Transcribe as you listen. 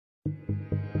Everyone,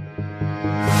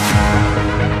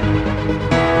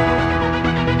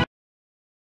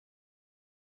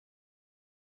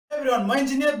 म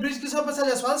engineer Brijkishore Prasad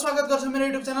Jaiswal स्वागत गर्छु मेरो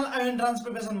YouTube channel IOE entrance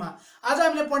preparation मा। आज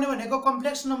हामीले पढ्ने भनेको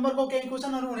कम्प्लेक्स नम्बरको केही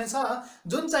क्वेशनहरु हुनेछ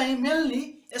जुन चाहिँ mainly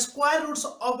square roots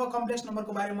of a complex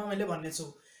नम्बरको बारेमा मैले भन्ने छु।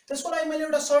 त्यसको लागि मैले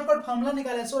एउटा सर्टकट फर्मुला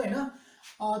निकालेको छु हैन।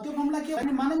 त्यो फर्मुला के हो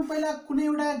भने मानौं पहिला कुनै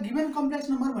एउटा गिभन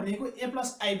कम्प्लेक्स नम्बर भनेको a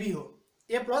 + ib हो।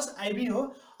 a + ib हो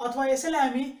अथवा यसैलाई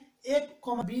हामी a,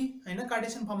 b हैन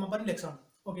कार्टेशियन फर्ममा पनि लेख्छौं।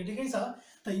 ओके ठिकै छ।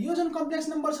 त यो जुन कम्प्लेक्स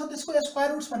नम्बर छ त्यसको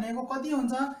स्क्वायर रुट्स भनेको कति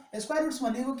हुन्छ? स्क्वायर रुट्स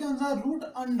भनेको के हुन्छ? रुट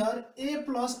अन्डर a +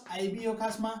 ib हो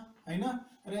खासमा हैन,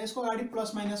 र यसको अगाडि प्लस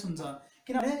माइनस हुन्छ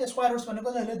किनभने स्क्वायर रुट्स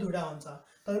भनेको जहिले दुईटा हुन्छ।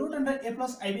 त रुट अन्डर a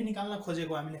 + ib निकाल्न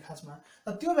खोजेको हामीले खासमा।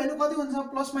 त त्यो भ्यालु कति हुन्छ?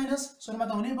 प्लस माइनस सुरुमा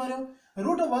त हुनै पर्यो।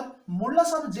 Root over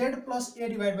modulus of z + a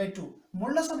 / 2।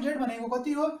 Modulus of z भनेको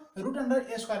कति हो? रुट अन्डर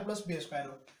a² + b²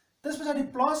 हो। त्यसपछि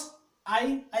प्लस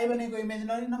i भनेको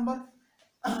इमेजिनरी नम्बर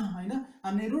हैन,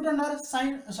 अनि root under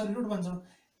root भन्छौं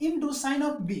into sign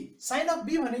of b। Sign of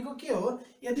b भनेको के हो?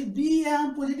 यदि b यहाँ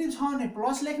पोजिटिभ छ भने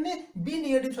प्लस लेख्ने, b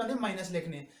नेगेटिभ छ भने माइनस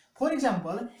लेख्ने। फर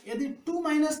एक्जाम्पल यदि 2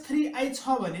 - 3i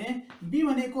छ भने b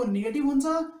भनेको नेगेटिभ हुन्छ,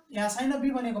 यहाँ साइन अफ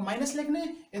b भनेको माइनस लेख्ने।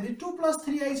 यदि 2 +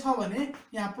 3i छ भने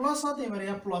यहाँ प्लस छ, त्यही भएर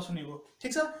यहाँ प्लस हुने हो।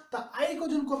 ठीक छ। त i को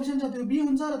जुन कोएफिसिएन्ट छ त्यो b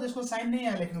हुन्छ र त्यसको साइन नै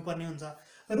यहाँ लेख्नु पर्ने हुन्छ।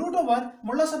 Root over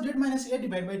modulus of z - a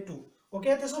 / 2।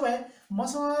 Okay, त्यसो भए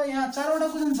मसँग यहाँ चारवटा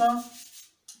क्वेशन छ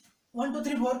 1 2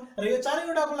 3 4 र यो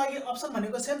चारैवटाको लागि अप्सन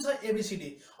भनेको सेम छ ABCD।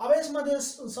 अब यसमध्ये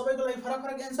सबैको लागि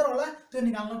फरक एन्सर होला, त्यो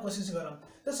निकाल्न कोसिस गरौँ।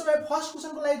 त्यसो भए फर्स्ट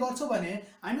क्वेशनको लागि गर्छु भने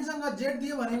हामीसँग z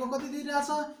दियो भनेको कति दिइरहेछ?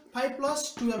 5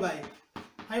 + 12i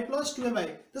 5 + 12i।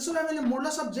 त्यसो भए मैले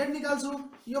मोडुलस अफ z निकाल्छु,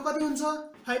 यो कति हुन्छ?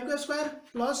 5 को स्क्वायर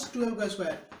 + 12 को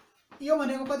स्क्वायर। यो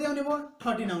भनेको कति आउने भयो?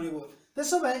 13 आउने भयो।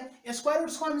 त्यसो भए स्क्वायर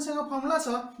रुट्सको हामीसँग फर्मुला छ,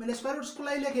 मैले स्क्वायर रुट्सको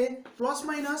लागि लेखे plus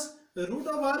minus root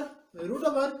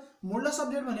over modulus of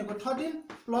z भनेको 13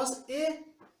 प्लस a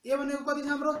भनेको कति छ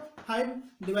हाम्रो? 5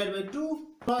 / 2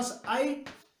 plus i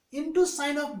into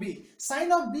sign of b। Sign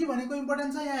of b भनेको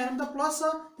इम्पोर्टेन्ट छ, यहाँ हेरौँ त प्लस छ,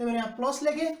 त्यही भएर यहाँ प्लस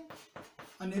लेखे।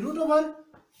 अनि root over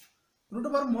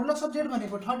modulus of z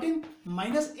भनेको 13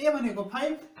 माइनस a भनेको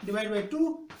 5 / 2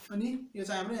 अनि यो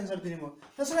चाहिँ हाम्रो एन्सर दिने भयो।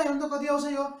 त्यसैले हेरौँ त कति आउँछ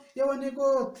यो? यो भनेको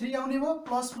 3 आउने भयो,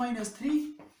 प्लस माइनस 3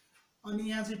 अनि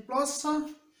यहाँ चाहिँ प्लस छ,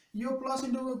 यो प्लस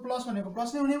इन्टु प्लस भनेको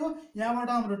प्लस नै हुने भयो। यहाँबाट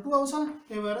हाम्रो 2 आउँछ,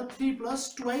 त्यही भएर 3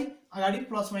 + 2i अगाडि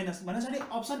प्लस माइनस भनेपछि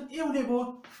अप्सन ए हुने भयो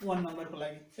 1 नम्बरको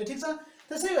लागि। यो ठीक छ।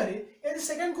 त्यसैगरी यदि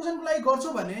सेकेन्ड क्वेशनको लागि गर्छु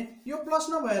भने यो प्लस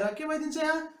नभएर के भइदिन्छ?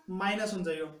 यहाँ माइनस हुन्छ।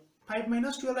 यो 5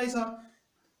 - 12i छ,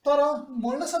 तर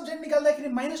मोडुलस अफ z निकाल्दाखेरि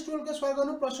 -12 को स्क्वायर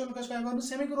गर्नु + 12 को स्क्वायर गर्नु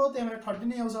सेमै कुरो हो, त्यही भएर 13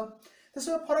 नै आउँछ। त्यसो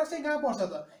भए फरक चाहिँ कहाँ पर्छ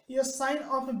त? यो साइन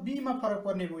अफ b मा फरक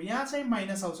पर्ने भयो। यहाँ चाहिँ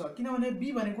माइनस आउँछ किनभने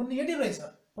b भनेको नेगेटिभ रहेछ,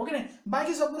 हो कि नै?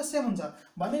 बाँकी सब कुरा सेम हुन्छ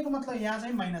भनेको मतलब यहाँ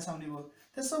चाहिँ माइनस आउने भयो।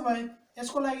 त्यसो भए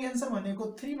यसको लागि एन्सर भनेको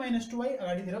 3 - 2i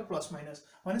अगाडितिर प्लस माइनस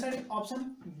भनेपछि अप्सन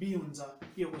b हुन्छ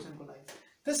यो क्वेशनको लागि।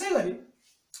 त्यसैगरी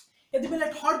यदि मैले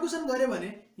थर्ड क्वेशन गरे भने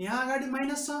यहाँ अगाडि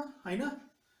माइनस छ हैन,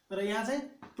 र यहाँ चाहिँ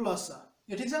प्लस छ।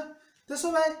 यो ठीक छ।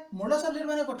 त्यसो भए मोडुलस अफ z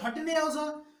भनेको 13 नै आउँछ,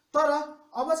 तर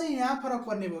अब चाहिँ यहाँ फरक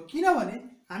पर्ने भयो किनभने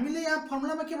हामीले यहाँ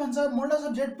फर्मुलामा के भन्छ? मोडुलस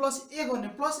अफ z + a गर्ने,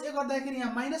 प्लस a गर्दाखेरि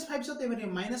यहाँ -5 छ, त्यही भएर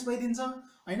माइनस भइदिन्छ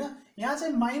हैन। यहाँ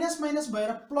चाहिँ माइनस माइनस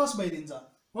भएर प्लस भइदिन्छ,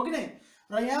 हो कि नै?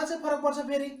 र यहाँ चाहिँ फरक पर्छ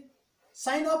फेरि।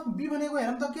 साइन अफ b भनेको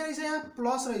हेरौँ त के रहेछ? यहाँ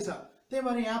प्लस रहेछ, त्यही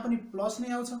भएर यहाँ पनि प्लस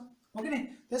नै आउँछ, हो कि नै?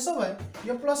 त्यसो भए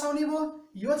यो प्लस आउने भयो,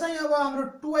 यो चाहिँ अब हाम्रो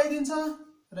 2i दिन्छ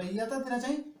र यतातिर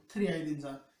चाहिँ 3i दिन्छ।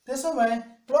 त्यसो भए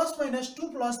प्लस माइनस 2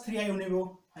 + 3i हुने भयो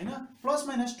हैन, प्लस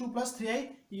माइनस 2 + 3i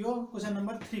यो क्वेशन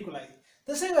नम्बर 3 को लागि।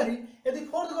 त्यसैगरी यदि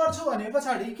फोर्थ गर्छु भने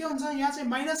पछाडी के हुन्छ? यहाँ चाहिँ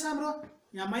माइनस छ हाम्रो,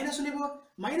 यहाँ माइनस हुने भयो।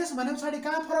 माइनस भने पछाडी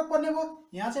कहाँ फरक पर्ने भयो?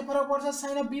 यहाँ चाहिँ फरक पर्छ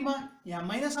साइन अफ b मा, यहाँ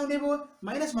माइनस आउने भयो।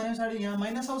 माइनस भने पछाडी यहाँ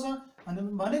माइनस आउँछ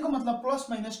भनेको मतलब प्लस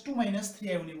माइनस 2 -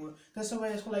 3i हुने भयो। त्यसो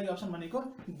भए यसको लागि अप्सन भनेको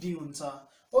डी हुन्छ।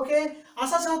 ओके,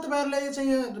 आशा छ तपाईहरुले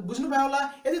चाहिँ बुझ्नु भयो होला।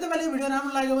 यदि तपाईलाई यो भिडियो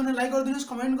राम्रो लाग्यो भने लाइक गरिदिनुस्,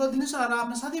 कमेन्ट गरिदिनुस् र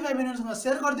आफ्नो साथीभाइ बहिनीहरुसँग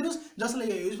शेयर गरिदिनुस् जसले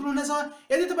यो युजफुल हुनेछ।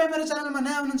 यदि तपाई मेरो च्यानलमा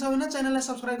नयाँ हुनुहुन्छ भने च्यानललाई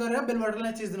सब्स्क्राइब गरेर बेल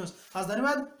बटनलाई थिच्दिनुस्। हस्,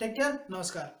 धन्यवाद, टेक केयर,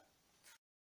 नमस्कार।